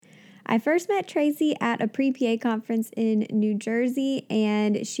I first met Tracy at a pre-PA conference in New Jersey,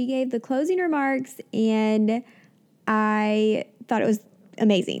 and she gave the closing remarks, and I thought it was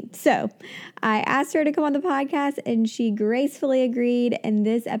amazing. So I asked her to come on the podcast, and she gracefully agreed, and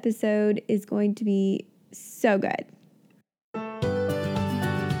this episode is going to be so good.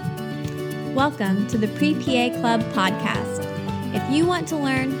 Welcome to the Pre-PA Club podcast. If you want to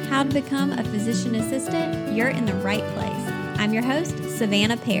learn how to become a physician assistant, you're in the right place. I'm your host,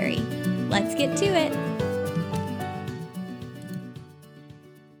 Savannah Perry. Let's get to it.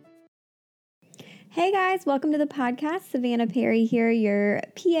 Hey guys, welcome to the podcast. Savannah Perry here, your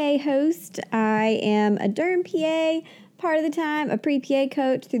PA host. I am a derm PA part of the time, a pre-PA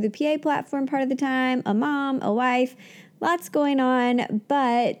coach through the PA platform part of the time, a mom, a wife, lots going on,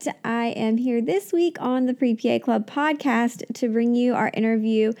 but I am here this week on the Pre-PA Club podcast to bring you our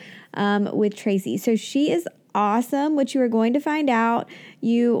interview with Tracy. So she is awesome, which you are going to find out.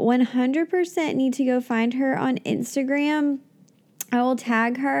 You 100% need to go find her on Instagram. I will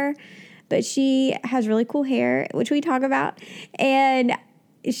tag her, but she has really cool hair, which we talk about, and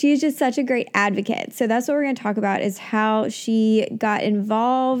she's just such a great advocate. So that's what we're going to talk about, is how she got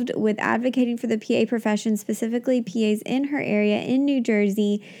involved with advocating for the PA profession, specifically PAs in her area in New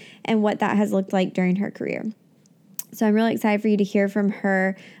Jersey, and what that has looked like during her career. So I'm really excited for you to hear from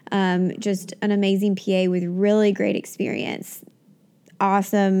her. Just an amazing PA with really great experience.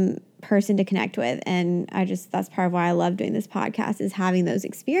 Awesome person to connect with. And that's part of why I love doing this podcast, is having those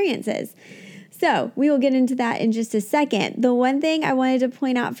experiences. So we will get into that in just a second. The one thing I wanted to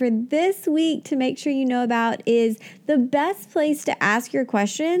point out for this week to make sure you know about is the best place to ask your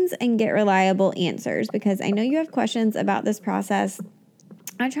questions and get reliable answers, because I know you have questions about this process.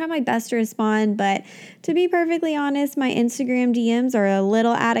 I try my best to respond, but to be perfectly honest, my Instagram DMs are a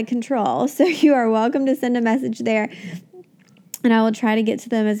little out of control. So you are welcome to send a message there, and I will try to get to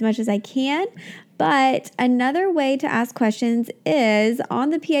them as much as I can. But another way to ask questions is on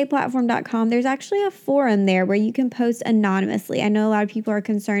the paplatform.com. There's actually a forum there where you can post anonymously. I know a lot of people are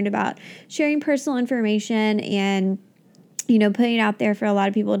concerned about sharing personal information and putting it out there for a lot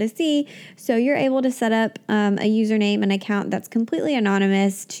of people to see. So you're able to set up a username and account that's completely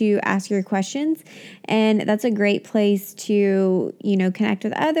anonymous to ask your questions. And that's a great place to, connect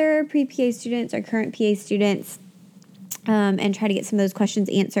with other pre-PA students or current PA students and try to get some of those questions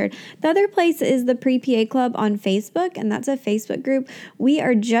answered. The other place is the Pre-PA Club on Facebook, and that's a Facebook group. We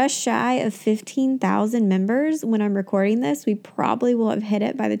are just shy of 15,000 members when I'm recording this. We probably will have hit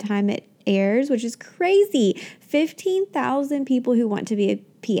it by the time it airs, which is crazy. 15,000 people who want to be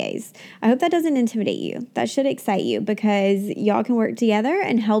PAs. I hope that doesn't intimidate you. That should excite you, because y'all can work together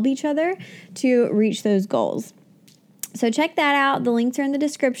and help each other to reach those goals. So check that out. The links are in the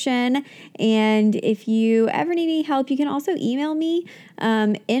description. And if you ever need any help, you can also email me.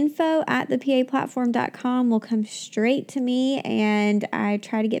 info@thepaplatform.com will come straight to me. And I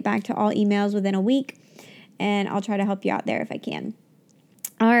try to get back to all emails within a week. And I'll try to help you out there if I can.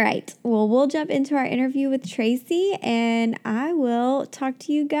 All right. Well, we'll jump into our interview with Tracy, and I will talk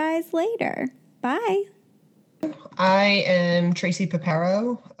to you guys later. Bye. I am Tracy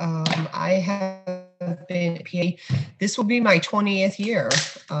Piparo. I have been a PA. This will be my 20th year.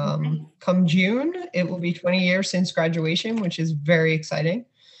 Come June, it will be 20 years since graduation, which is very exciting.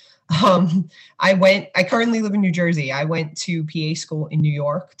 I currently live in New Jersey. I went to PA school in New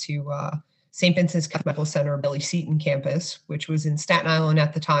York to St. Vincent's Catholic Medical Center, Billy Seton campus, which was in Staten Island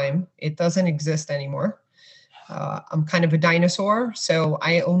at the time. It doesn't exist anymore. I'm kind of a dinosaur, so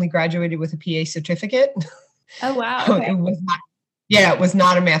I only graduated with a PA certificate. Oh, wow. Okay. It was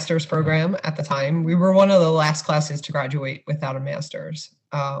not a master's program at the time. We were one of the last classes to graduate without a master's.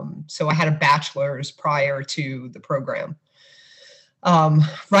 So I had a bachelor's prior to the program.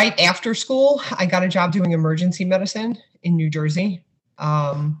 Right after school, I got a job doing emergency medicine in New Jersey,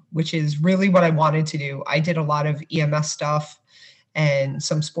 which is really what I wanted to do. I did a lot of EMS stuff and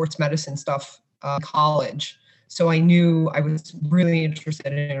some sports medicine stuff in college. So I knew I was really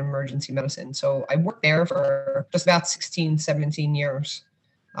interested in emergency medicine. So I worked there for just about 16, 17 years.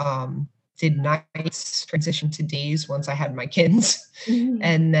 Did nights, transitioned to days once I had my kids. Mm-hmm.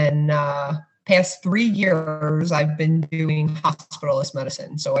 And then past 3 years, I've been doing hospitalist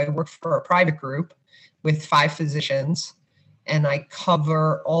medicine. So I work for a private group with 5 physicians, and I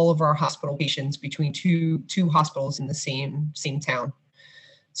cover all of our hospital patients between two hospitals in the same town.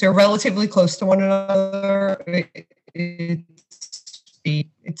 So relatively close to one another.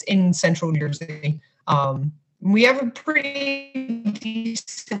 It's in central New Jersey. We have a pretty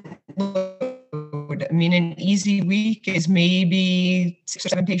decent load. I mean, an easy week is maybe 6 or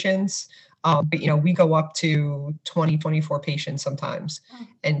 7 patients. But, we go up to 20, 24 patients sometimes.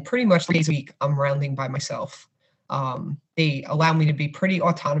 And pretty much 3 days a week, I'm rounding by myself. They allow me to be pretty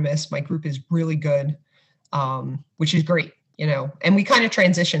autonomous. My group is really good, which is great, and we kind of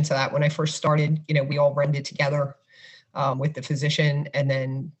transitioned to that. When I first started, we all rounded together with the physician, and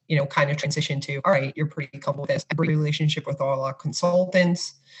then, kind of transitioned to, all right, you're pretty comfortable with this. I have a relationship with all our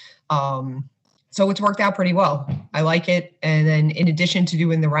consultants. So it's worked out pretty well. I like it. And then in addition to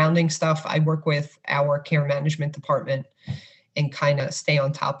doing the rounding stuff, I work with our care management department and kind of stay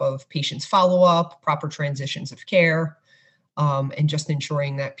on top of patients' follow-up, proper transitions of care, and just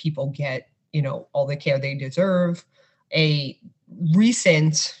ensuring that people get, all the care they deserve. A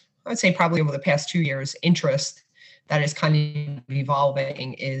recent, I'd say probably over the past 2 years, interest that is kind of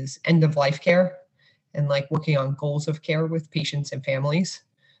evolving is end-of-life care and like working on goals of care with patients and families.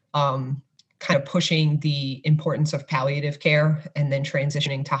 Kind of pushing the importance of palliative care and then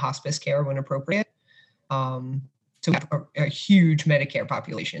transitioning to hospice care when appropriate. So we have a huge Medicare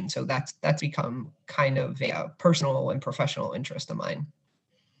population. So that's become kind of a personal and professional interest of mine.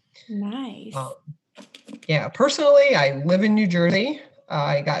 Nice. Personally, I live in New Jersey.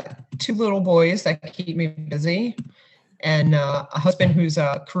 I got 2 little boys that keep me busy and a husband who's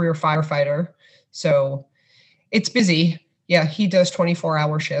a career firefighter. So it's busy. Yeah, he does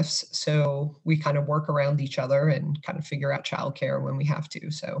 24-hour shifts. So we kind of work around each other and kind of figure out childcare when we have to.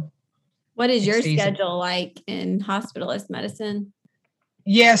 So what is your schedule like in hospitalist medicine?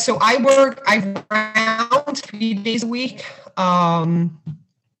 Yeah, so I round 3 days a week. And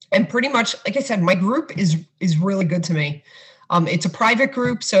pretty much, like I said, my group is really good to me. It's a private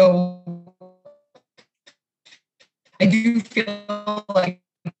group, so I do feel like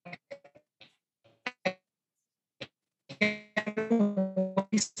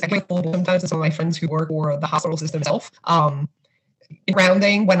sometimes some of my friends who work for the hospital system itself.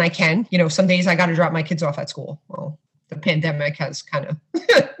 Rounding when I can. Some days I got to drop my kids off at school. Well, the pandemic has kind of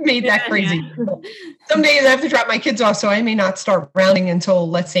made that crazy. Yeah. Some days I have to drop my kids off, so I may not start rounding until,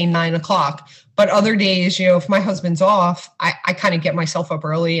 let's say, 9:00. But other days, if my husband's off, I kind of get myself up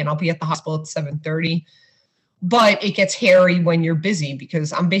early and I'll be at the hospital at 7:30. But it gets hairy when you're busy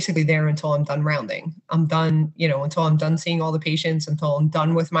because I'm basically there until I'm done rounding. I'm done, until I'm done seeing all the patients, until I'm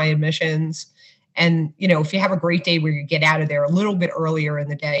done with my admissions. And, if you have a great day where you get out of there a little bit earlier in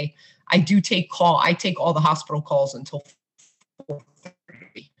the day, I take all the hospital calls until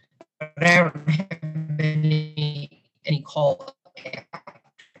 4:30. But I don't have any call,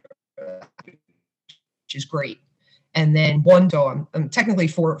 which is great. And then I'm technically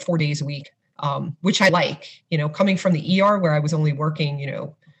 4 days a week. Which I like, coming from the ER where I was only working,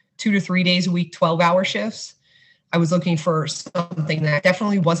 2 to 3 days a week, 12-hour shifts. I was looking for something that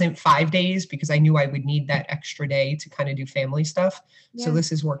definitely wasn't 5 days because I knew I would need that extra day to kind of do family stuff. Yeah. So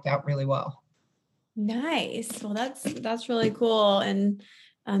this has worked out really well. Nice. Well, that's really cool. And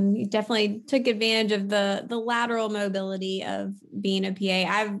you definitely took advantage of the lateral mobility of being a PA.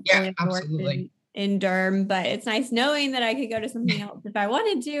 I've really worked in derm, but it's nice knowing that I could go to something else if I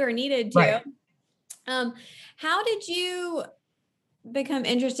wanted to or needed to. Right. How did you become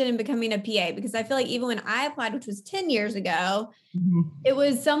interested in becoming a PA? Because I feel like even when I applied, which was 10 years ago, it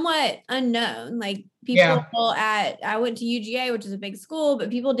was somewhat unknown. Like people I went to UGA, which is a big school, but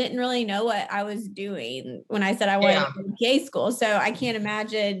people didn't really know what I was doing when I said I wanted to go to PA school. So I can't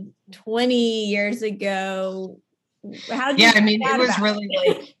imagine 20 years ago. How did you it was really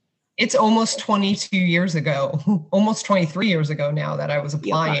like, it's almost 22 years ago, almost 23 years ago now that I was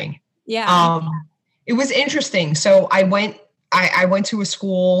applying. Yeah. It was interesting. So I went to a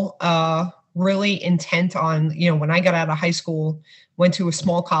school, really intent on, when I got out of high school, went to a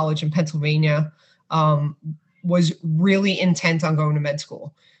small college in Pennsylvania, was really intent on going to med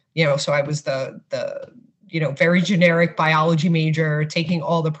school. So I was the very generic biology major, taking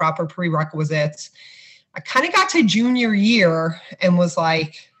all the proper prerequisites. I kind of got to junior year and was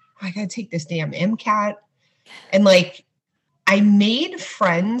like, I got to take this damn MCAT. And I made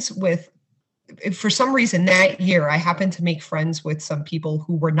friends for some reason that year, I happened to make friends with some people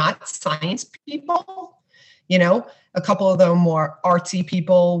who were not science people. A couple of them were artsy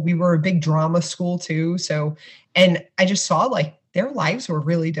people. We were a big drama school too. So, and I just saw their lives were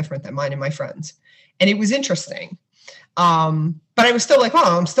really different than mine and my friends. And it was interesting. But I was still like,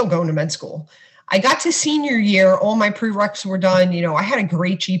 oh, I'm still going to med school. I got to senior year, all my prereqs were done. I had a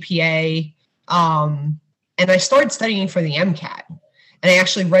great GPA. And I started studying for the MCAT. And I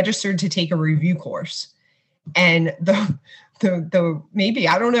actually registered to take a review course. And the maybe,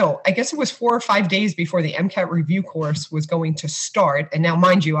 I don't know, I guess it was 4 or 5 days before the MCAT review course was going to start. And now,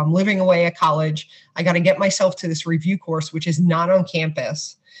 mind you, I'm living away at college. I got to get myself to this review course, which is not on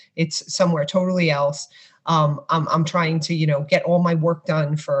campus. It's somewhere totally else. I'm trying to, get all my work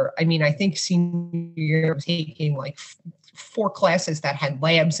done for, I think senior year I was taking like 4 classes that had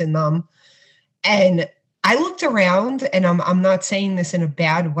labs in them. And I looked around, and I'm not saying this in a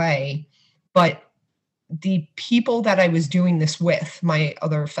bad way, but the people that I was doing this with, my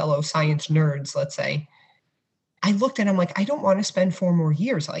other fellow science nerds, let's say, I looked at them like, I don't want to spend 4 more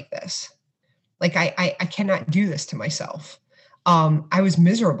years like this. Like, I cannot do this to myself. I was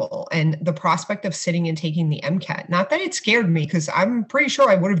miserable. And the prospect of sitting and taking the MCAT, not that it scared me, because I'm pretty sure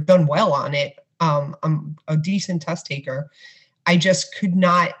I would have done well on it. I'm a decent test taker. I just could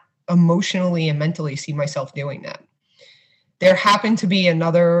not emotionally and mentally see myself doing that. There happened to be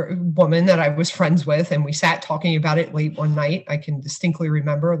another woman that I was friends with, and we sat talking about it late one night. I can distinctly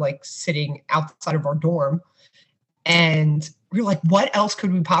remember like sitting outside of our dorm, and we were like, what else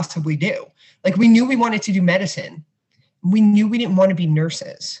could we possibly do? Like, we knew we wanted to do medicine. We knew we didn't want to be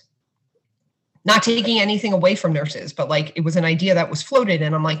nurses. Not taking anything away from nurses, but like, it was an idea that was floated.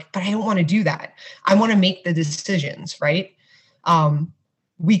 And I'm like, but I don't want to do that. I want to make the decisions, right?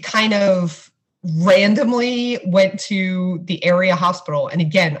 We kind of randomly went to the area hospital. And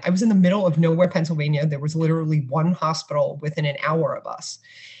again, I was in the middle of nowhere, Pennsylvania. There was literally one hospital within an hour of us.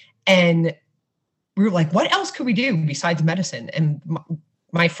 And we were like, what else could we do besides medicine? And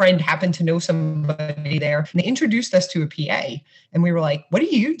my friend happened to know somebody there, and they introduced us to a PA. And we were like, what do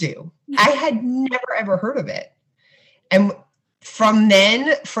you do? I had never, ever heard of it. And from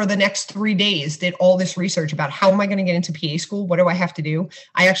then, for the next 3 days, did all this research about how am I going to get into PA school? What do I have to do?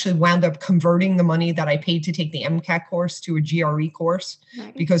 I actually wound up converting the money that I paid to take the MCAT course to a GRE course,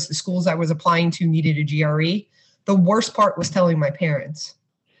 right, because the schools I was applying to needed a GRE. The worst part was telling my parents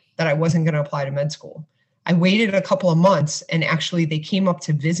that I wasn't going to apply to med school. I waited a couple of months, and actually they came up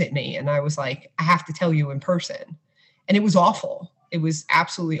to visit me, and I was like, I have to tell you in person. And it was awful. It was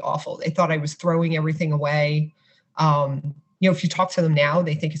absolutely awful. They thought I was throwing everything away. If you talk to them now,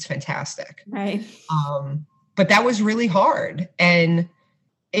 they think it's fantastic. Right. But that was really hard. And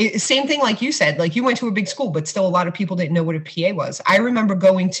same thing, like you said, like you went to a big school, but still a lot of people didn't know what a PA was. I remember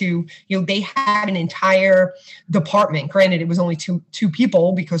going to, they had an entire department. Granted, it was only two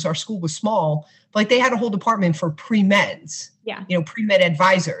people because our school was small, but like they had a whole department for pre-meds, pre-med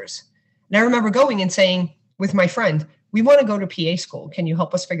advisors. And I remember going and saying with my friend, we want to go to PA school. Can you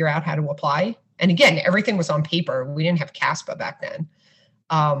help us figure out how to apply? And again, everything was on paper. We didn't have CASPA back then.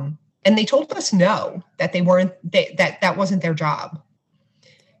 And they told us no, that that wasn't their job.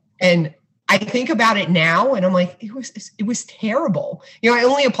 And I think about it now and I'm like, it was terrible. I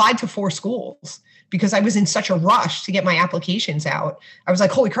only applied to 4 schools because I was in such a rush to get my applications out. I was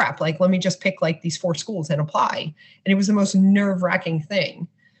like, holy crap, like, let me just pick like these 4 schools and apply. And it was the most nerve-wracking thing.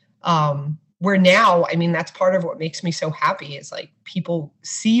 Where now, that's part of what makes me so happy is like people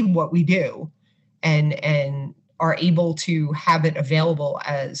see what we do and are able to have it available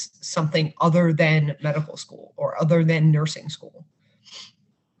as something other than medical school or other than nursing school.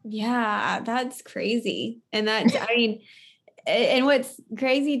 Yeah, that's crazy. And that's, and what's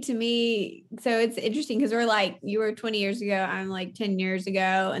crazy to me, so it's interesting because we're like, you were 20 years ago, I'm like 10 years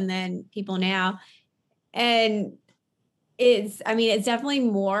ago, and then people now. And it's definitely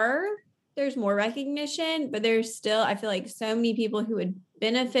there's more recognition, but there's still, I feel like so many people who would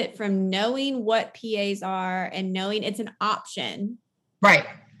benefit from knowing what PAs are and knowing it's an option. Right.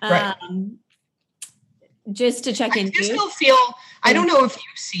 Just to check into. I still feel, I don't know if you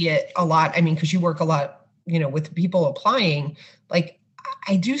see it a lot. Because you work a lot, with people applying, like,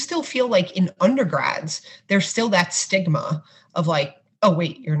 I do still feel like in undergrads, there's still that stigma of like, oh,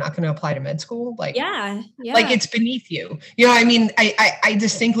 wait, you're not going to apply to med school? Like, yeah. Like it's beneath you. I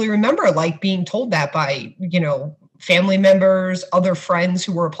distinctly remember like being told that by, family members, other friends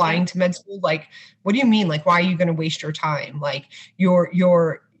who were applying to med school. Like, what do you mean? Like, why are you going to waste your time? Like you're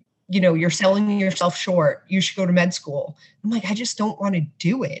selling yourself short. You should go to med school. I'm like, I just don't want to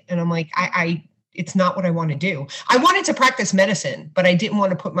do it. And I'm like, it's not what I want to do. I wanted to practice medicine, but I didn't want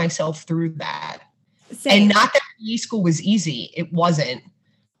to put myself through that. Same. And not that PA school was easy. It wasn't.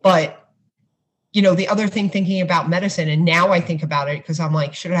 But, the other thing thinking about medicine, and now I think about it because I'm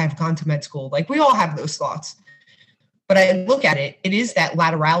like, should I have gone to med school? Like we all have those thoughts. But I look at it, it is that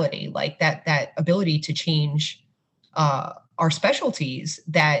laterality, like that ability to change our specialties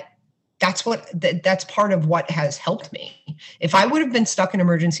that's part of what has helped me. If I would have been stuck in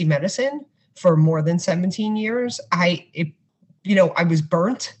emergency medicine for more than 17 years, I was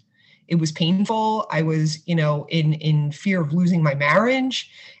burnt. It was painful. I was, in fear of losing my marriage,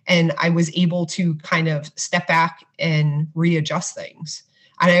 and I was able to kind of step back and readjust things.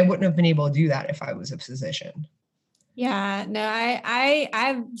 And I wouldn't have been able to do that if I was a physician. Yeah, no,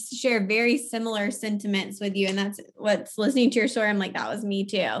 I share very similar sentiments with you. And that's what's listening to your story. I'm like, that was me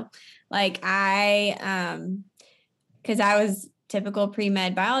too. Like cause I was typical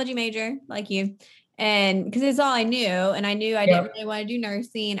pre-med biology major like you. And cause it's all I knew. And I knew I didn't really want to do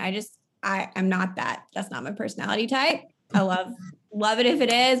nursing. I'm not that. That's not my personality type. I love it if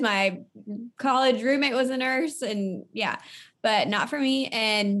it is. My college roommate was a nurse, and but not for me.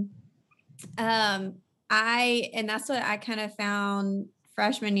 And that's what I kind of found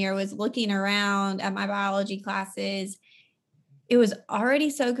freshman year, was looking around at my biology classes. It was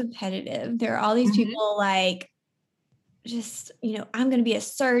already so competitive. There are all these people like, just, I'm going to be a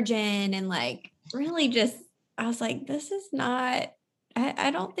surgeon, and like, really just, I was like, this is not,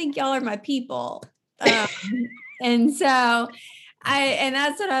 I don't think y'all are my people. And so and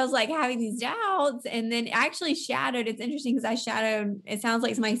that's what I was like, having these doubts. And then I actually shadowed. It's interesting because I shadowed, it sounds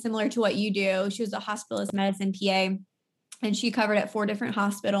like something similar to what you do. She was a hospitalist medicine PA, and she covered at 4 different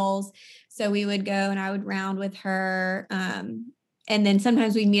hospitals. So we would go and I would round with her. And then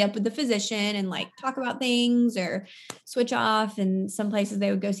sometimes we'd meet up with the physician and like talk about things or switch off. And some places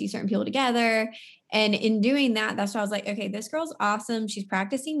they would go see certain people together. And in doing that, that's why I was like, okay, this girl's awesome. She's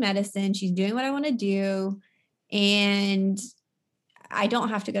practicing medicine. She's doing what I want to do. And I don't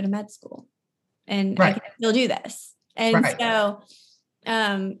have to go to med school, and I can still do this. And so,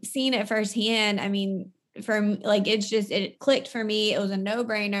 seeing it firsthand, I mean, it clicked for me. It was a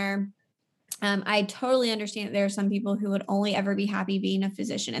no-brainer. I totally understand that there are some people who would only ever be happy being a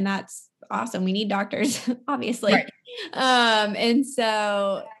physician, and that's awesome. We need doctors, obviously. And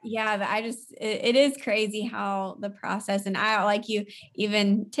so, it is crazy how the process, and I, like you,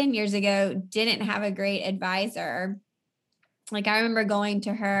 even 10 years ago, didn't have a great advisor. Like, I remember going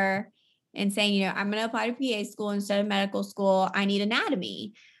to her and saying, I'm going to apply to PA school instead of medical school. I need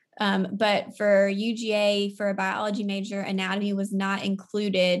anatomy. But for UGA, for a biology major, anatomy was not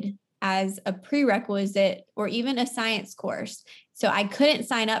included as a prerequisite or even a science course. So I couldn't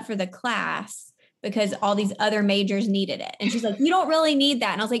sign up for the class because all these other majors needed it. And she's like, you don't really need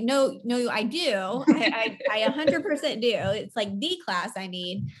that. And I was like, no, I do. I 100% do. It's like the class I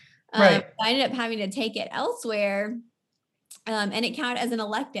need. I ended up having to take it elsewhere. And it counted as an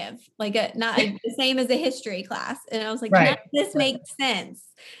elective, like not the same as a history class. And I was like, none of this makes sense.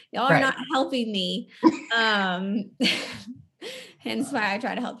 Y'all are not helping me. Hence why I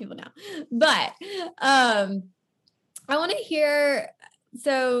try to help people now. But I want to hear,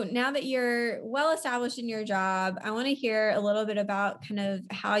 so now that you're well established in your job, I want to hear a little bit about kind of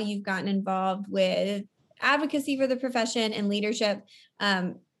how you've gotten involved with advocacy for the profession and leadership.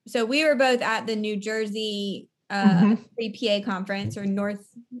 So we were both at the New Jersey pre-PA conference, or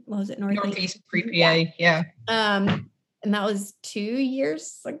Northeast pre-PA. Yeah. And that was 2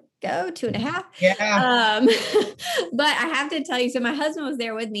 years ago, 2.5. Yeah. But I have to tell you, so my husband was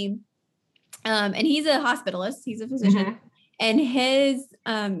there with me, and he's a hospitalist. He's a physician, and his,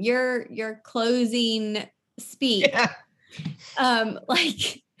 your closing speech,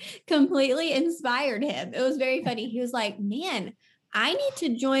 like completely inspired him. It was very funny. He was like, man, I need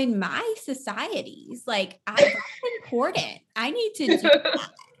to join my societies. Like, that's important. I need to do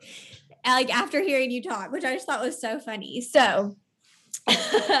that. Like, after hearing you talk, which I just thought was so funny. So, and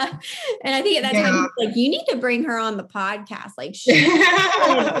I think at that time, like, you need to bring her on the podcast. Like, she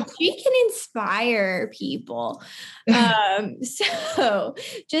can inspire people. So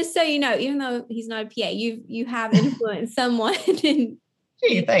just so you know, even though he's not a PA, you have influenced someone in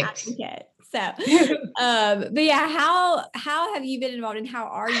thanks. Advocate. So, but yeah, how have you been involved, and how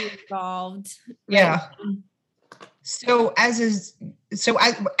are you involved? So as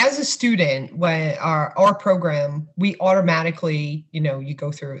a student, when our program, we automatically, you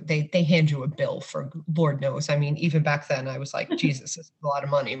go through, they hand you a bill for Lord knows. I mean, even back then I was like, Jesus, this is a lot of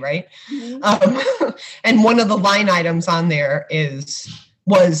money. Right. And one of the line items on there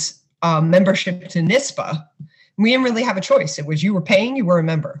was membership to NISPA. We didn't really have a choice. It was, you were paying, you were a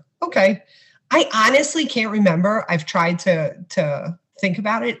member. Okay. I honestly can't remember. I've tried to think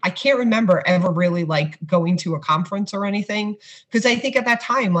about it. I can't remember ever really like going to a conference or anything, because I think at that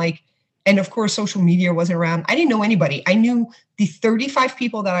time, like, and of course, social media wasn't around. I didn't know anybody. I knew the 35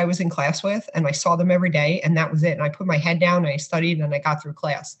 people that I was in class with, and I saw them every day, and that was it. And I put my head down and I studied and I got through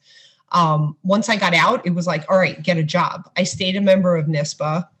class. Once I got out, it was like, all right, get a job. I stayed a member of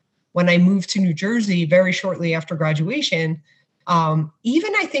NISPA. When I moved to New Jersey very shortly after graduation,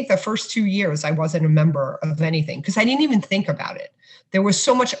 even I think the first 2 years, I wasn't a member of anything because I didn't even think about it. There was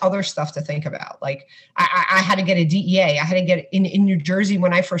so much other stuff to think about. Like I had to get a DEA. I had to get in New Jersey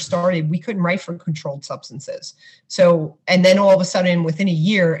when I first started, we couldn't write for controlled substances. So, and then all of a sudden within a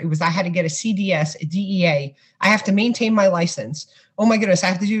year, it was, I had to get a CDS, a DEA. I have to maintain my license. Oh my goodness, I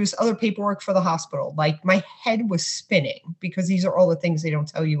have to do this other paperwork for the hospital. Like my head was spinning because these are all the things they don't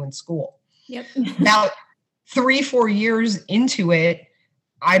tell you in school. Yep. About 3-4 years into it,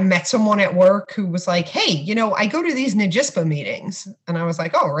 I met someone at work who was like, hey, you know, I go to these NAGISPA meetings. And I was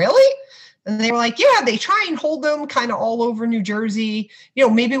like, oh, really? And they were like, yeah, they try and hold them kind of all over New Jersey. You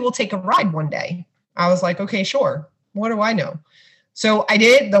know, maybe we'll take a ride one day. I was like, okay, sure. What do I know? So I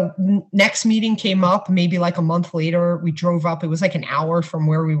did. The next meeting came up maybe like a month later. We drove up. It was like an hour from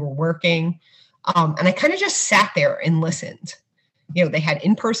where we were working. And I kind of just sat there and listened. You know, they had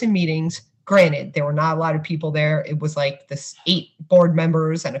in-person meetings. Granted, there were not a lot of people there. It was like this 8 board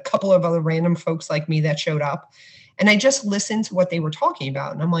members and a couple of other random folks like me that showed up. And I just listened to what they were talking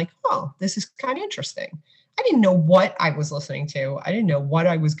about. And I'm like, oh, this is kind of interesting. I didn't know what I was listening to. I didn't know what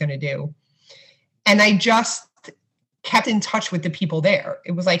I was going to do. And I just kept in touch with the people there.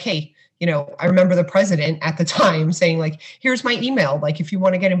 It was like, hey, you know, I remember the president at the time saying like, here's my email. Like, if you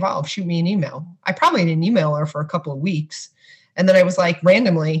want to get involved, shoot me an email. I probably didn't email her for a couple of weeks. And then I was like,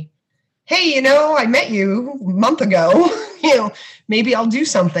 randomly, hey, you know, I met you a month ago, you know, maybe I'll do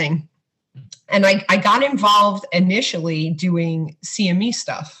something. And I got involved initially doing CME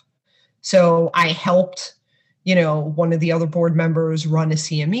stuff. So I helped, you know, one of the other board members run a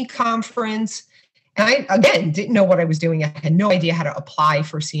CME conference. And I, again, didn't know what I was doing. I had no idea how to apply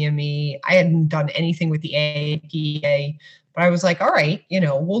for CME. I hadn't done anything with the APA, but I was like, all right, you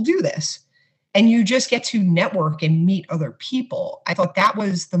know, we'll do this. And you just get to network and meet other people. I thought that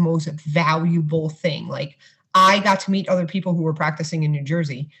was the most valuable thing. Like I got to meet other people who were practicing in New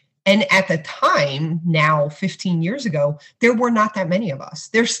Jersey. And at the time, now 15 years ago, there were not that many of us.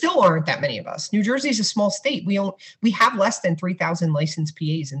 There still aren't that many of us. New Jersey is a small state. We have less than 3,000 licensed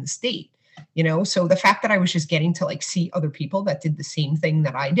PAs in the state, you know? So the fact that I was just getting to like see other people that did the same thing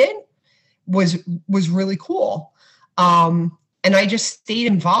that I did was really cool. And I just stayed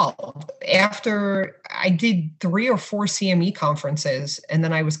involved. After I did 3 or 4 CME conferences, and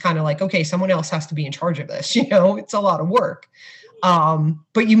then I was kind of like, okay, someone else has to be in charge of this. You know, it's a lot of work.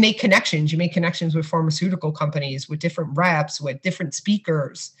 But you make connections. You make connections with pharmaceutical companies, with different reps, with different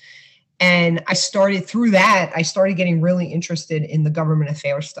speakers. And I started getting really interested in the government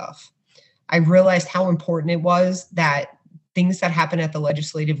affairs stuff. I realized how important it was that things that happen at the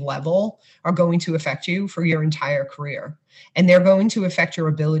legislative level are going to affect you for your entire career. And they're going to affect your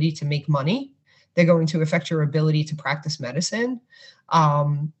ability to make money. They're going to affect your ability to practice medicine.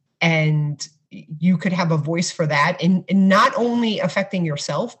 And you could have a voice for that. And not only affecting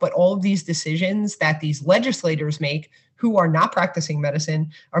yourself, but all of these decisions that these legislators make who are not practicing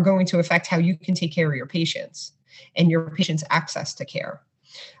medicine are going to affect how you can take care of your patients and your patients' access to care.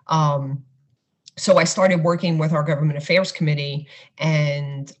 So I started working with our government affairs committee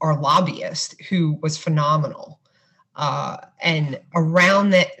and our lobbyist, who was phenomenal. And around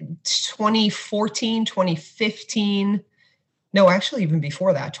that 2014, 2015, no, actually even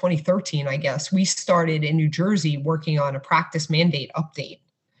before that, 2013, I guess, we started in New Jersey working on a practice mandate update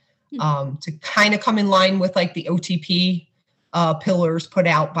to kind of come in line with like the OTP pillars put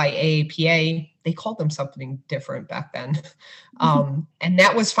out by AAPA. They called them something different back then. And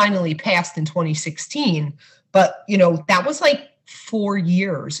that was finally passed in 2016. But, you know, that was like 4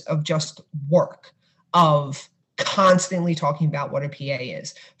 years of just work of constantly talking about what a PA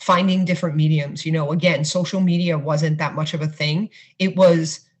is, finding different mediums. You know, again, social media wasn't that much of a thing. It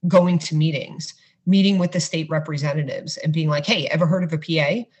was going to meetings, meeting with the state representatives and being like, hey, ever heard of a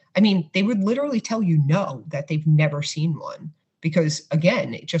PA? I mean, they would literally tell you no, that they've never seen one. Because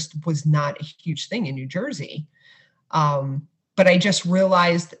again, it just was not a huge thing in New Jersey. But I just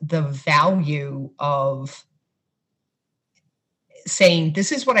realized the value of saying,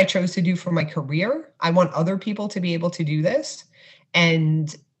 this is what I chose to do for my career. I want other people to be able to do this.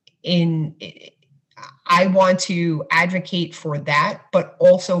 And I want to advocate for that, but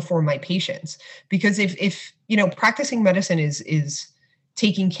also for my patients. Because if you know, practicing medicine is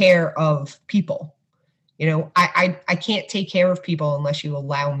taking care of people. You know, I can't take care of people unless you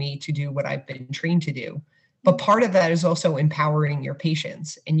allow me to do what I've been trained to do. But part of that is also empowering your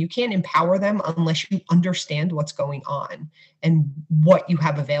patients. And you can't empower them unless you understand what's going on and what you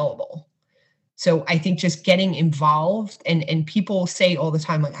have available. So I think just getting involved, and people say all the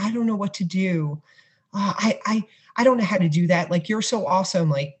time, like, I don't know what to do. I don't know how to do that. Like, you're so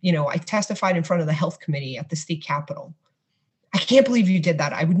awesome. Like, you know, I testified in front of the health committee at the state capitol. I can't believe you did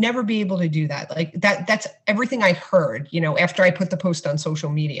that. I would never be able to do that. Like that's everything I heard, after I put the post on social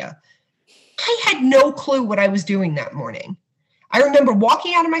media. I had no clue what I was doing that morning. I remember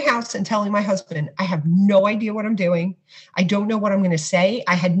walking out of my house and telling my husband, I have no idea what I'm doing. I don't know what I'm going to say.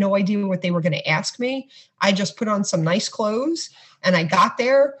 I had no idea what they were going to ask me. I just put on some nice clothes and I got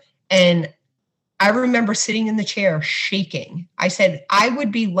there, and I remember sitting in the chair shaking. I said, I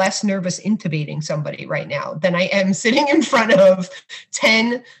would be less nervous intubating somebody right now than I am sitting in front of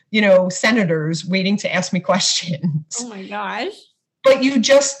 10, senators waiting to ask me questions. Oh my gosh. But you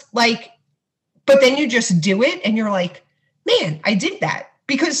just then you just do it and you're like, man, I did that,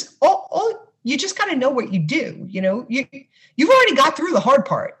 because all you just got to know what you do. You've already got through the hard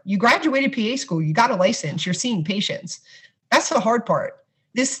part. You graduated PA school, you got a license, you're seeing patients. That's the hard part.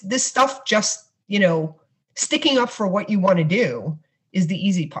 This stuff, just, sticking up for what you want to do, is the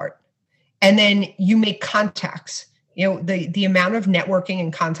easy part. And then you make contacts. The amount of networking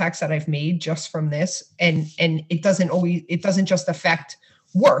and contacts that I've made just from this, and it doesn't just affect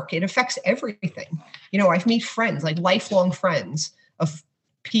work, it affects everything. I've made friends, like lifelong friends of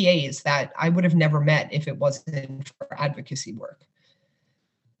PAs that I would have never met if it wasn't for advocacy work.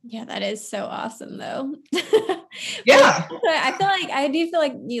 Yeah, that is so awesome though. Yeah. I do feel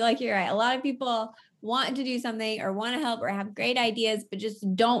like you're right. A lot of people want to do something or want to help or have great ideas, but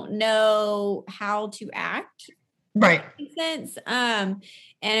just don't know how to act. Right. Makes sense. And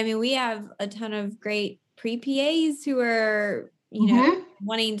I mean, we have a ton of great pre-PAs who are,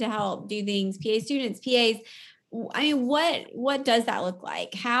 wanting to help do things, PA students, PAs. I mean, what does that look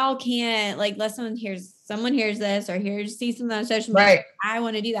like? How can, let someone hears this or see something on social media. Right. I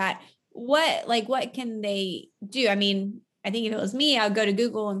want to do that. What can they do? I mean, I think if it was me, I would go to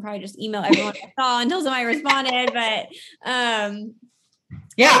Google and probably just email everyone I saw until somebody responded. But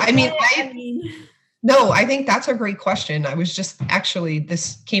yeah, no, I think that's a great question. I was just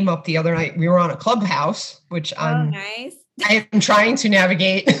this came up the other night. We were on a Clubhouse, which nice. I am trying to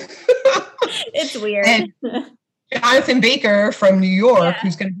navigate. It's weird. And Jonathan Baker from New York,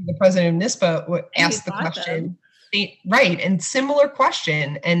 who's going to be the president of NISPA, asked the question, right? And similar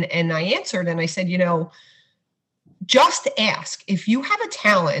question. And I answered, and I said, just ask. If you have a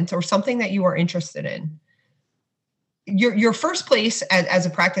talent or something that you are interested in, your first place as a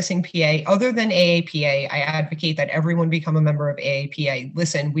practicing PA, other than AAPA, I advocate that everyone become a member of AAPA.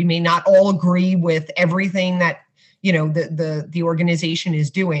 Listen, we may not all agree with everything that the organization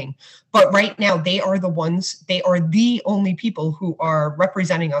is doing, but right now they are the only people who are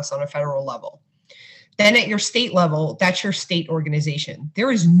representing us on a federal level. Then at your state level, that's your state organization.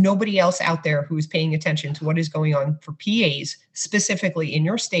 There is nobody else out there who is paying attention to what is going on for PAs specifically in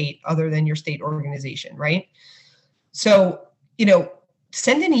your state other than your state organization, right? So,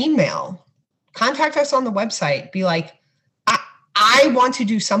 send an email, contact us on the website, be like, I want to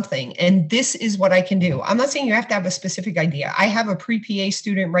do something, and this is what I can do. I'm not saying you have to have a specific idea. I have a pre-PA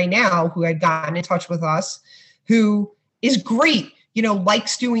student right now who had gotten in touch with us, who is great,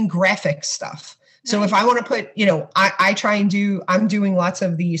 likes doing graphic stuff. So if I want to put, I try and I'm doing lots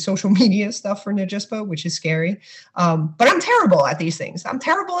of the social media stuff for NJSPA, which is scary. But I'm terrible at these things. I'm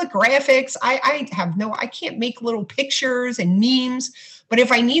terrible at graphics. I can't make little pictures and memes. But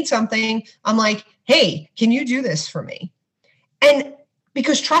if I need something, I'm like, hey, can you do this for me? And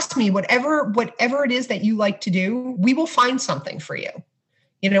because trust me, whatever it is that you like to do, we will find something for you.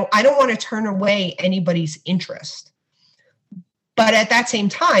 I don't want to turn away anybody's interest. But at that same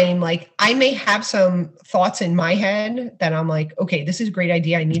time, I may have some thoughts in my head that I'm like, okay, this is a great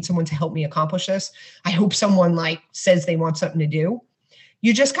idea. I need someone to help me accomplish this. I hope someone says they want something to do.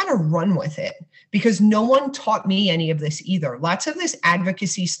 You just got to run with it, because no one taught me any of this either. Lots of this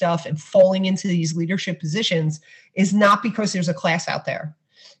advocacy stuff and falling into these leadership positions is not because there's a class out there.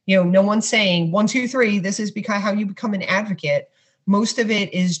 No one's saying 1, 2, 3, this is because how you become an advocate. Most of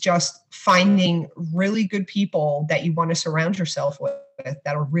it is just finding really good people that you want to surround yourself with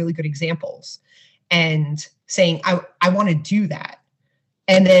that are really good examples, and saying, I want to do that.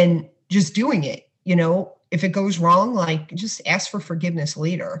 And then just doing it. If it goes wrong, just ask for forgiveness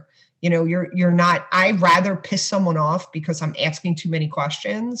later. You're not, I'd rather piss someone off because I'm asking too many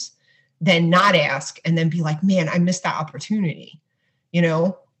questions than not ask and then be like, man, I missed that opportunity,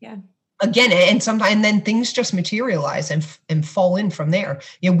 Yeah. Again, and then things just materialize and fall in from there.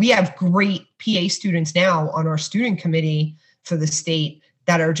 We have great PA students now on our student committee for the state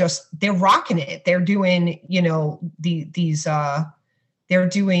that are they're rocking it. They're doing, they're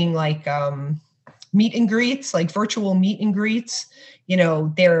doing meet and greets, virtual meet and greets.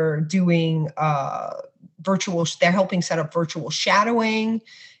 They're doing they're helping set up virtual shadowing.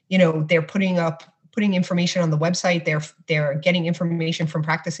 They're putting up putting information on the website. They're getting information from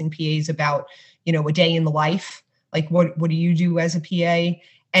practicing PAs about, a day in the life. Like what do you do as a PA?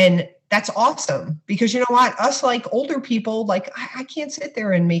 And that's awesome because you know what? Us like older people, like I can't sit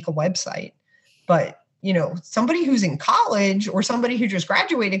there and make a website, but somebody who's in college or somebody who just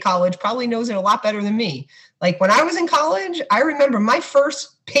graduated college probably knows it a lot better than me. Like when I was in college, I remember my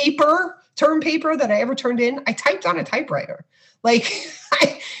first term paper that I ever turned in, I typed on a typewriter. Like,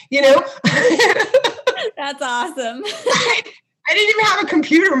 That's awesome. I didn't even have a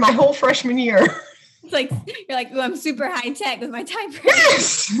computer my whole freshman year. It's like, you're like, oh, I'm super high tech with my typewriter.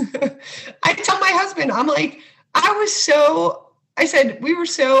 Yes. I tell my husband, I'm like, I said, we were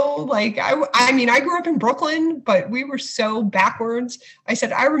so like, I mean, I grew up in Brooklyn, but we were so backwards. I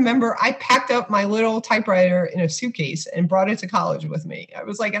said, I remember I packed up my little typewriter in a suitcase and brought it to college with me. I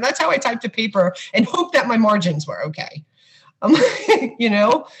was like, and that's how I typed a paper and hoped that my margins were okay.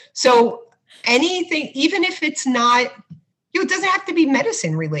 So anything, even if it's not, it doesn't have to be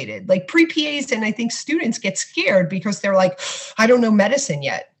medicine related. Like pre-PAs and I think students get scared because they're like, I don't know medicine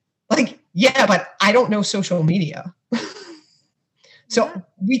yet. Like, yeah, but I don't know social media. So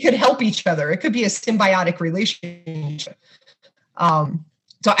we could help each other. It could be a symbiotic relationship.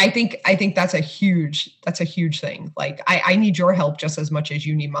 So I think that's a huge thing. Like I need your help just as much as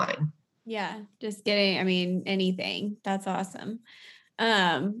you need mine. Yeah. Just anything. That's awesome.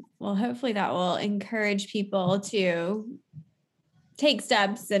 Well, hopefully that will encourage people to take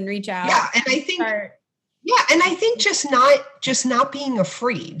steps and reach out. Yeah. And I think just not being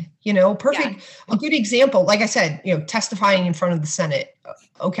afraid, perfect. Yeah. A good example, like I said, testifying in front of the Senate.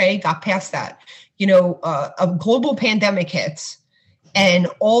 Okay. Got past that, a global pandemic hits and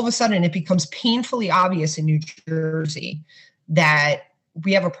all of a sudden it becomes painfully obvious in New Jersey that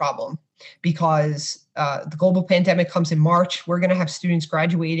we have a problem because the global pandemic comes in March. We're going to have students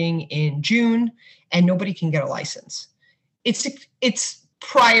graduating in June and nobody can get a license. It's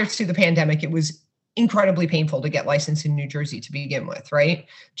prior to the pandemic. It was incredibly painful to get licensed in New Jersey to begin with, right?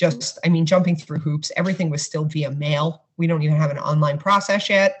 Jumping through hoops, everything was still via mail. We don't even have an online process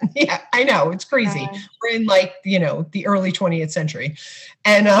yet. Yeah, I know. It's crazy. We're in the early 20th century.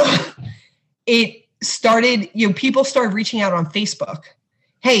 And it started, people started reaching out on Facebook.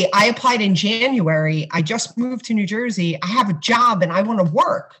 Hey, I applied in January. I just moved to New Jersey. I have a job and I want to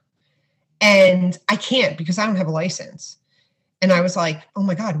work. And I can't because I don't have a license. And I was like, oh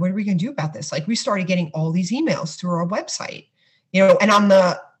my God, what are we going to do about this? Like we started getting all these emails through our website,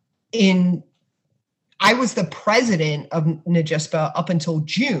 and I was the president of NAJSPA up until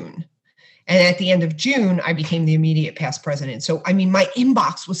June. And at the end of June, I became the immediate past president. So, my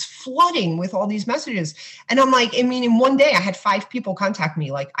inbox was flooding with all these messages. And I'm like, in one day I had 5 people contact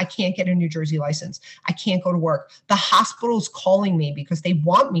me. Like, I can't get a New Jersey license. I can't go to work. The hospital's calling me because they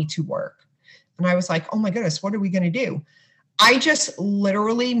want me to work. And I was like, oh my goodness, what are we going to do? I just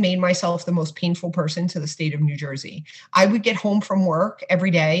literally made myself the most painful person to the state of New Jersey. I would get home from work every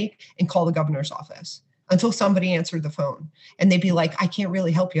day and call the governor's office until somebody answered the phone. And they'd be like, I can't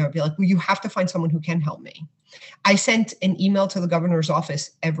really help you. I'd be like, well, you have to find someone who can help me. I sent an email to the governor's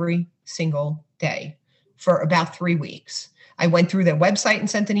office every single day for about 3 weeks. I went through their website and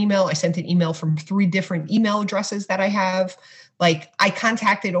sent an email. I sent an email from 3 different email addresses that I have. Like I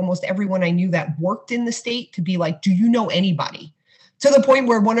contacted almost everyone I knew that worked in the state to be like, do you know anybody? To the point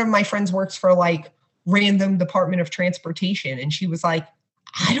where one of my friends works for like random Department of Transportation. And she was like,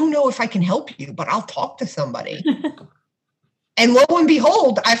 I don't know if I can help you, but I'll talk to somebody. And lo and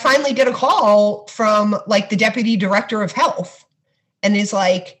behold, I finally get a call from like the deputy director of health and is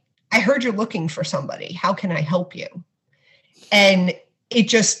like, I heard you're looking for somebody. How can I help you? And it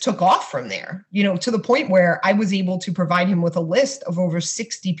just took off from there, to the point where I was able to provide him with a list of over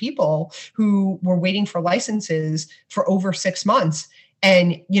 60 people who were waiting for licenses for over 6 months.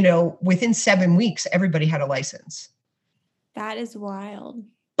 And, within 7 weeks, everybody had a license. That is wild.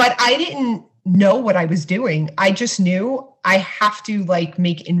 But I didn't know what I was doing. I just knew I have to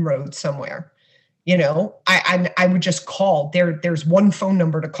make inroads somewhere. I would just call. There's one phone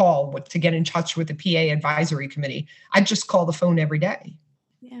number to call to get in touch with the PA advisory committee. I'd just call the phone every day.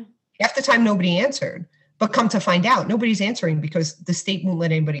 Yeah. Half the time nobody answered, but come to find out nobody's answering because the state won't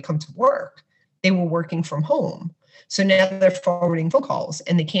let anybody come to work. They were working from home. So now they're forwarding phone calls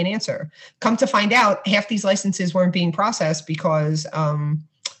and they can't answer. Come to find out half these licenses weren't being processed because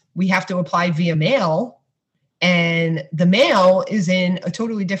we have to apply via mail. And the mail is in a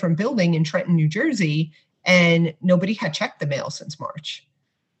totally different building in Trenton, New Jersey. And nobody had checked the mail since March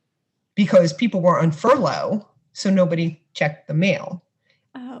because people were on furlough. So nobody checked the mail.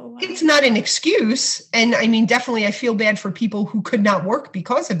 Oh, wow. It's not an excuse. And definitely I feel bad for people who could not work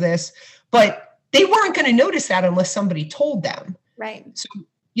because of this. But they weren't going to notice that unless somebody told them. Right. So,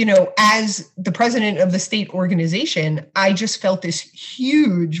 as the president of the state organization, I just felt this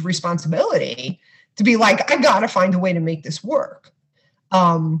huge responsibility to be like, I got to find a way to make this work.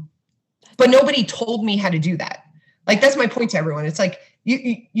 But nobody told me how to do that. Like, that's my point to everyone. It's like,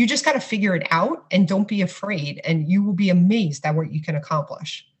 you just got to figure it out and don't be afraid, and you will be amazed at what you can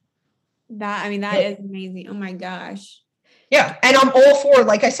accomplish. That is amazing. Oh my gosh. Yeah. And I'm all for,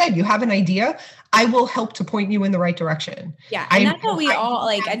 like I said, you have an idea, I will help to point you in the right direction. Yeah. And that's what we all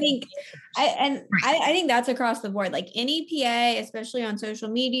like. I think that's across the board. Like any PA, especially on social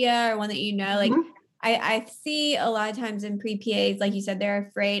media or one that, like I see a lot of times in pre-PAs, like you said, they're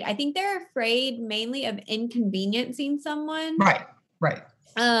afraid. I think they're afraid mainly of inconveniencing someone. Right.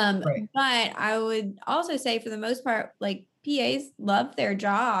 But I would also say for the most part, like PAs love their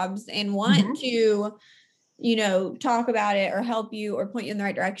jobs and want to, talk about it or help you or point you in the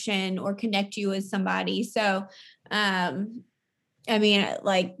right direction or connect you with somebody. So, like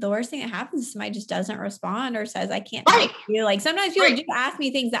the worst thing that happens is somebody just doesn't respond or says, I can't help you. Like sometimes people just ask me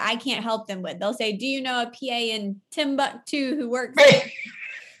things that I can't help them with. They'll say, do you know a PA in Timbuktu who works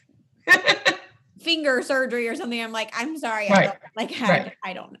finger surgery or something? I'm like, I'm sorry. I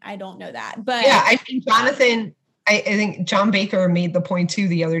don't know that. But yeah, I think I think John Baker made the point too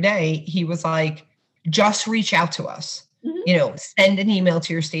the other day. He was like, just reach out to us, send an email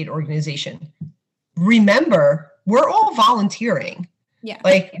to your state organization. Remember, we're all volunteering. Yeah.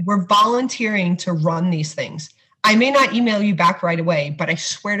 Like we're volunteering to run these things. I may not email you back right away, but I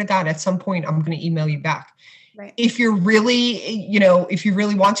swear to God, at some point I'm going to email you back. Right. If you're really, if you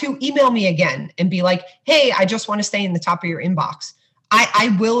really want to, email me again and be like, hey, I just want to stay in the top of your inbox.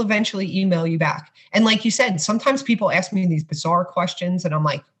 I will eventually email you back. And like you said, sometimes people ask me these bizarre questions and I'm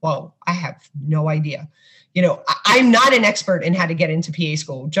like, whoa, I have no idea. I'm not an expert in how to get into PA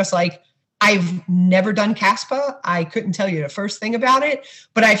school, just like I've never done CASPA. I couldn't tell you the first thing about it,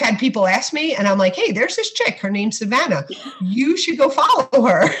 but I've had people ask me and I'm like, hey, there's this chick, her name's Savannah. You should go follow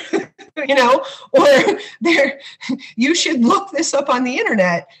her, or you should look this up on the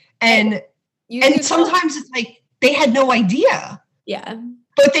internet. And sometimes it's like, they had no idea. Yeah.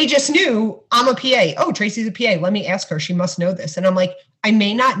 But they just knew I'm a PA. Oh, Tracy's a PA. Let me ask her. She must know this. And I'm like, I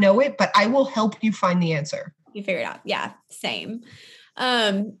may not know it, but I will help you find the answer. You figure it out. Yeah. Same.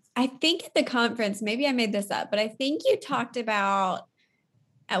 I think at the conference, maybe I made this up, but I think you talked about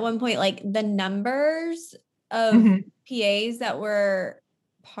at one point, like the numbers of PAs that were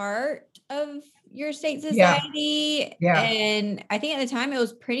part of your state society. Yeah. And I think at the time it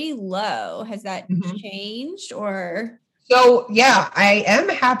was pretty low. Has that changed or? So, yeah, I am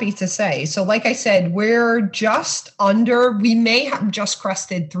happy to say. So like I said, we're just under, we may have just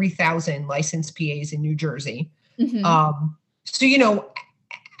crested 3,000 licensed PAs in New Jersey. So,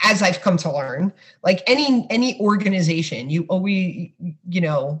 as I've come to learn, like any organization, you always,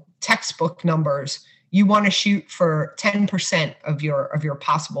 textbook numbers, you want to shoot for 10% of your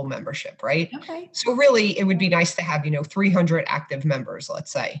possible membership, right? Okay. So really, it would be nice to have, 300 active members,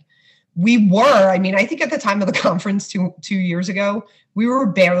 let's say. We were, I think at the time of the conference 2 years ago, we were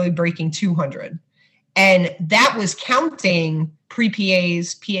barely breaking 200. And that was counting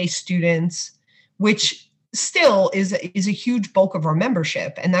pre-PAs, PA students, which still is a huge bulk of our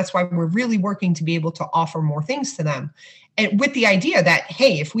membership. And that's why we're really working to be able to offer more things to them. And with the idea that,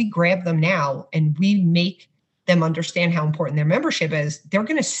 hey, if we grab them now and we make them understand how important their membership is, they're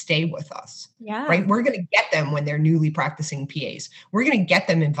going to stay with us. Yeah. Right. We're going to get them when they're newly practicing PAs. We're going to get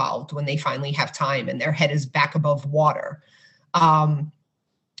them involved when they finally have time and their head is back above water.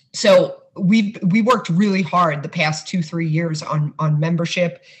 So we worked really hard the past 2-3 years on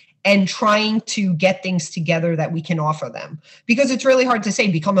membership and trying to get things together that we can offer them, because it's really hard to say,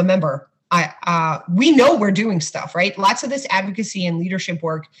 become a member. We know we're doing stuff, right? Lots of this advocacy and leadership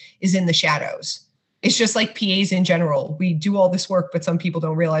work is in the shadows. It's just like PAs in general. We do all this work, but some people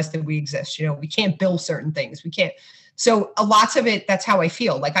don't realize that we exist. We can't bill certain things. We can't. So lots of it, that's how I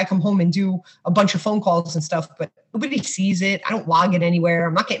feel. Like I come home and do a bunch of phone calls and stuff, but nobody sees it. I don't log it anywhere.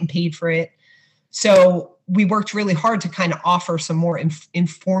 I'm not getting paid for it. So we worked really hard to kind of offer some more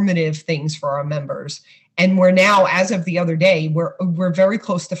informative things for our members. And we're now, as of the other day, we're very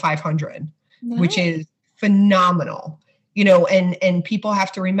close to 500, nice. Which is phenomenal. And people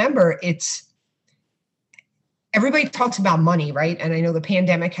have to remember, everybody talks about money, right? And I know the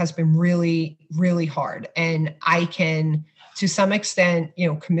pandemic has been really, really hard. And I can, to some extent,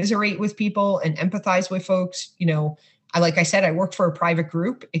 commiserate with people and empathize with folks. Like I said, I worked for a private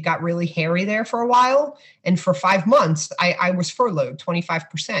group. It got really hairy there for a while. And for 5 months, I was furloughed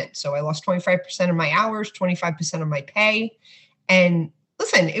 25%. So I lost 25% of my hours, 25% of my pay. And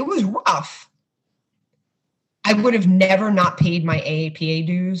listen, it was rough. I would have never not paid my AAPA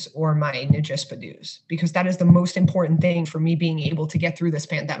dues or my NAGISPA dues, because that is the most important thing for me being able to get through this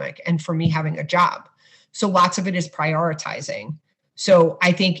pandemic and for me having a job. So lots of it is prioritizing. So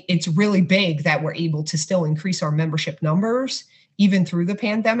I think it's really big that we're able to still increase our membership numbers even through the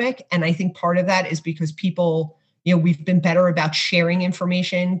pandemic. And I think part of that is because people, we've been better about sharing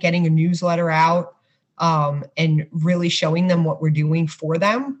information, getting a newsletter out, and really showing them what we're doing for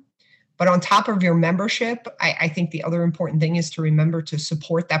them. But on top of your membership, I think the other important thing is to remember to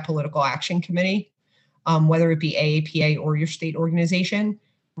support that political action committee, whether it be AAPA or your state organization.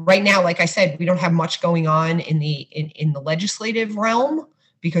 Right now, like I said, we don't have much going on in the legislative realm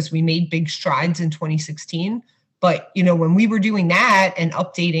because we made big strides in 2016. But when we were doing that and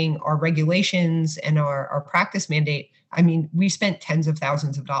updating our regulations and our practice mandate, I mean, we spent tens of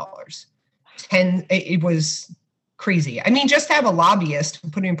thousands of dollars. It was crazy. I mean, just to have a lobbyist, to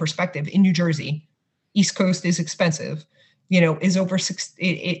put it in perspective, in New Jersey, East Coast is expensive, is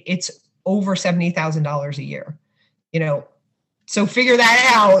it's over $70,000 a year, so figure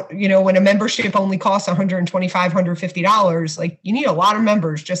that out, when a membership only costs $125, $150, like you need a lot of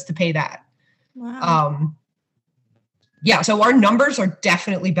members just to pay that. Wow. Yeah. So our numbers are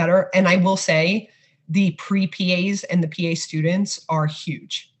definitely better. And I will say the pre-PAs and the PA students are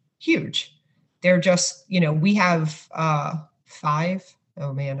huge. They're just, we have 5.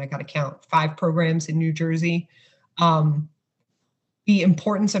 Oh man, I got to count 5 programs in New Jersey. The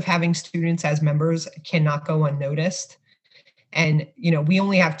importance of having students as members cannot go unnoticed. And, we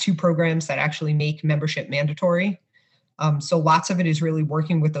only have 2 programs that actually make membership mandatory. So lots of it is really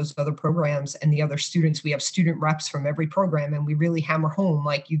working with those other programs and the other students. We have student reps from every program, and we really hammer home,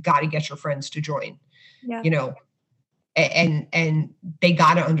 like, you got to get your friends to join, and they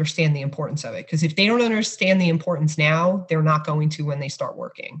got to understand the importance of it. Because if they don't understand the importance now, they're not going to when they start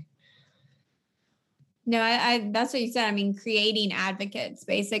working. No, I that's what you said. I mean, creating advocates,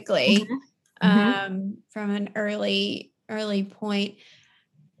 basically, from an early point.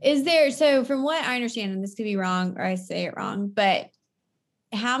 Is there, so from what I understand, and this could be wrong or I say it wrong, but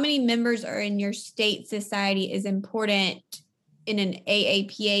how many members are in your state society is important in an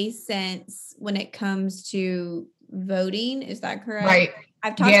AAPA sense when it comes to voting? Is that correct? Right.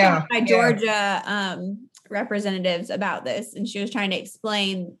 I've talked to my Georgia representatives about this, and she was trying to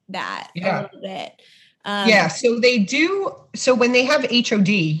explain that a little bit. So they do. So when they have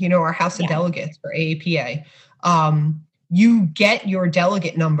HOD, our House of Delegates for AAPA, you get your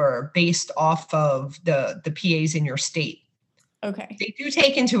delegate number based off of the PAs in your state. Okay. They do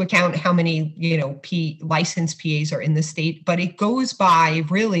take into account how many, licensed PAs are in the state, but it goes by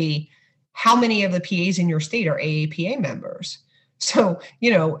really how many of the PAs in your state are AAPA members. So,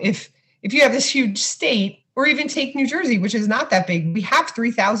 if you have this huge state, or even take New Jersey, which is not that big, we have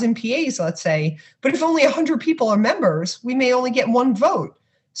 3,000 PAs, let's say, but if only 100 people are members, we may only get 1 vote.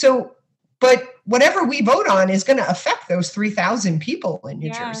 So, but whatever we vote on is going to affect those 3,000 people in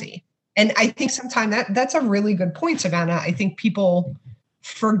New Jersey. And I think sometimes that's a really good point, Savannah. I think people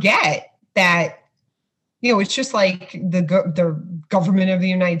forget that, it's just like the government of the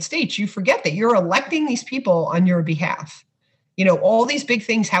United States. You forget that you're electing these people on your behalf. All these big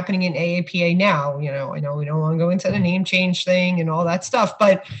things happening in AAPA now, I know we don't want to go into the name change thing and all that stuff,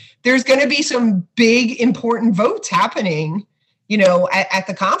 but there's going to be some big important votes happening, at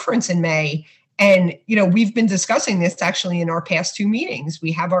the conference in May. And, we've been discussing this actually in our past 2 meetings.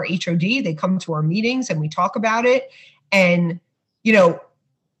 We have our HOD, they come to our meetings and we talk about it. And,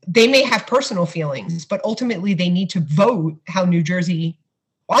 they may have personal feelings, but ultimately they need to vote how New Jersey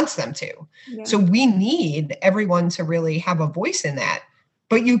wants them to. Yeah. So we need everyone to really have a voice in that.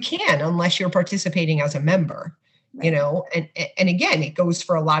 But you can, unless you're participating as a member. Right. And again, it goes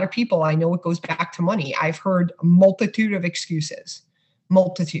for a lot of people. I know it goes back to money. I've heard a multitude of excuses,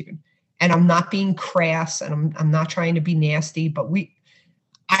 and I'm not being crass, and I'm not trying to be nasty, but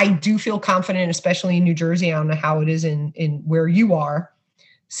I do feel confident, especially in New Jersey. I don't know how it is in where you are,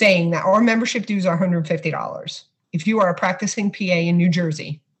 saying that our membership dues are $150. If you are a practicing PA in New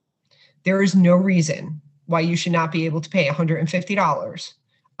Jersey, there is no reason why you should not be able to pay $150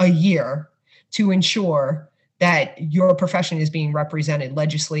 a year to ensure that your profession is being represented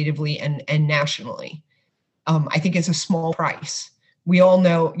legislatively and nationally. I think it's a small price. We all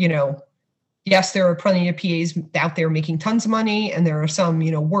know, yes, there are plenty of PAs out there making tons of money, and there are some,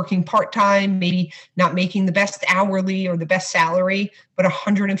 working part-time, maybe not making the best hourly or the best salary, but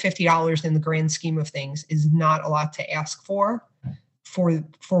 $150 in the grand scheme of things is not a lot to ask for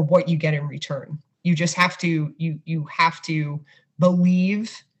what you get in return. You just have to, you have to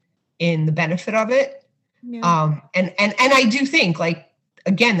believe in the benefit of it. Yeah. And I do think, like,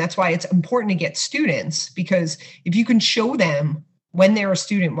 again, that's why it's important to get students, because if you can show them when they're a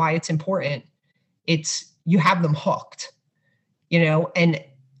student why it's important, you have them hooked, and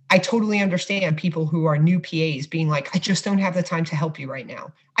I totally understand people who are new PAs being like, I just don't have the time to help you right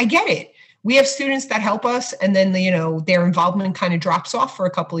now. I get it. We have students that help us, and then, their involvement kind of drops off for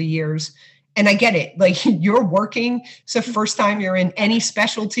a couple of years. And I get it. Like, you're working. It's the first time you're in any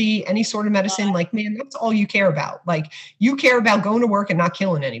specialty, any sort of medicine. Like, man, that's all you care about. Like, you care about going to work and not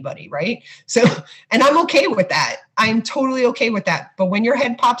killing anybody, right? So, and I'm okay with that. I'm totally okay with that. But when your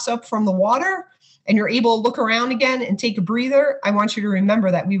head pops up from the water and you're able to look around again and take a breather, I want you to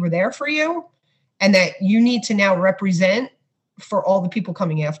remember that we were there for you and that you need to now represent for all the people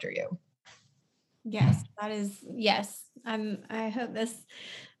coming after you. Yes, yes. I hope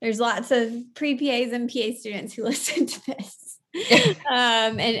there's lots of pre-PAs and PA students who listen to this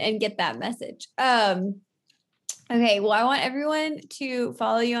and get that message. Okay. Well, I want everyone to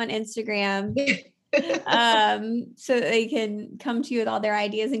follow you on Instagram so that they can come to you with all their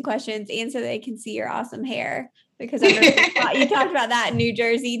ideas and questions, and so they can see your awesome hair, because I remember you talked about that in New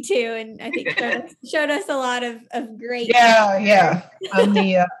Jersey too. And I think showed us a lot of great. Yeah. I'm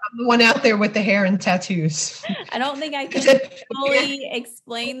the one out there with the hair and tattoos. I don't think I can fully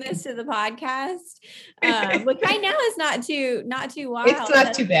explain this to the podcast, which right now is not too wild. It's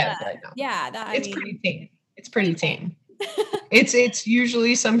not too bad right now. Yeah. It's pretty tame. It's pretty tame. It's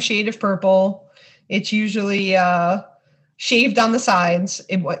usually some shade of purple. It's usually shaved on the sides.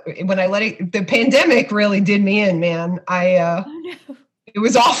 When I let it, the pandemic really did me in, man. It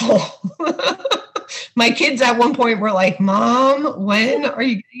was awful. My kids at one point were like, Mom, when are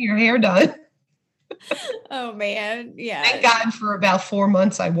you getting your hair done? Oh man. Yeah. Thank God for about 4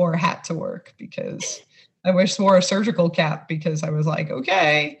 months I wore a hat to work, because I wore a surgical cap, because I was like,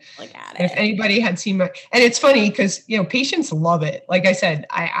 okay. Look at if anybody had seen and it's funny because, patients love it. Like I said,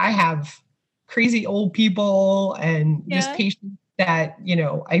 I have crazy old people and just patients that,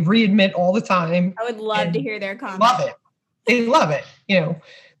 I readmit all the time. I would love to hear their comments. They love it.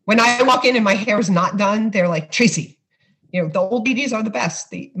 When I walk in and my hair is not done, they're like, Tracy, the old ladies are the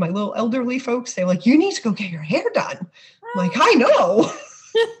best. My little elderly folks, they're like, you need to go get your hair done. I'm like, I know.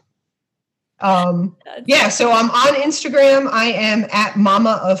 So I'm on Instagram. I am at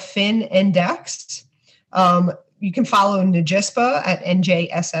Mama of Finn and Dex. You can follow Najispa at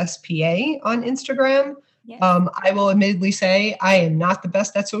NJSSPA on Instagram. Yes. I will admittedly say I am not the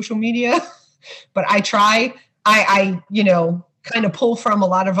best at social media, but I try. I kind of pull from a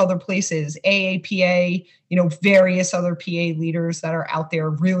lot of other places, AAPA, various other PA leaders that are out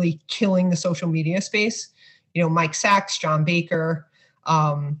there really killing the social media space. Mike Sachs, John Baker.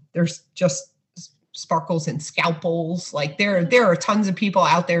 There's just Sparkles and Scalpels. Like there are tons of people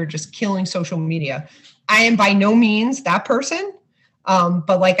out there just killing social media. I am by no means that person.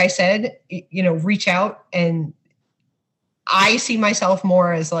 But like I said, reach out, and I see myself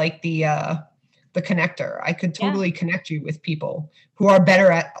more as like the connector. I could totally connect you with people who are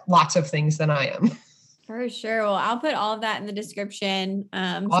better at lots of things than I am. For sure. Well, I'll put all of that in the description so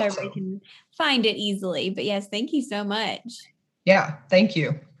everybody can find it easily. But yes, thank you so much. Yeah, thank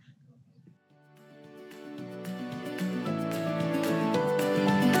you.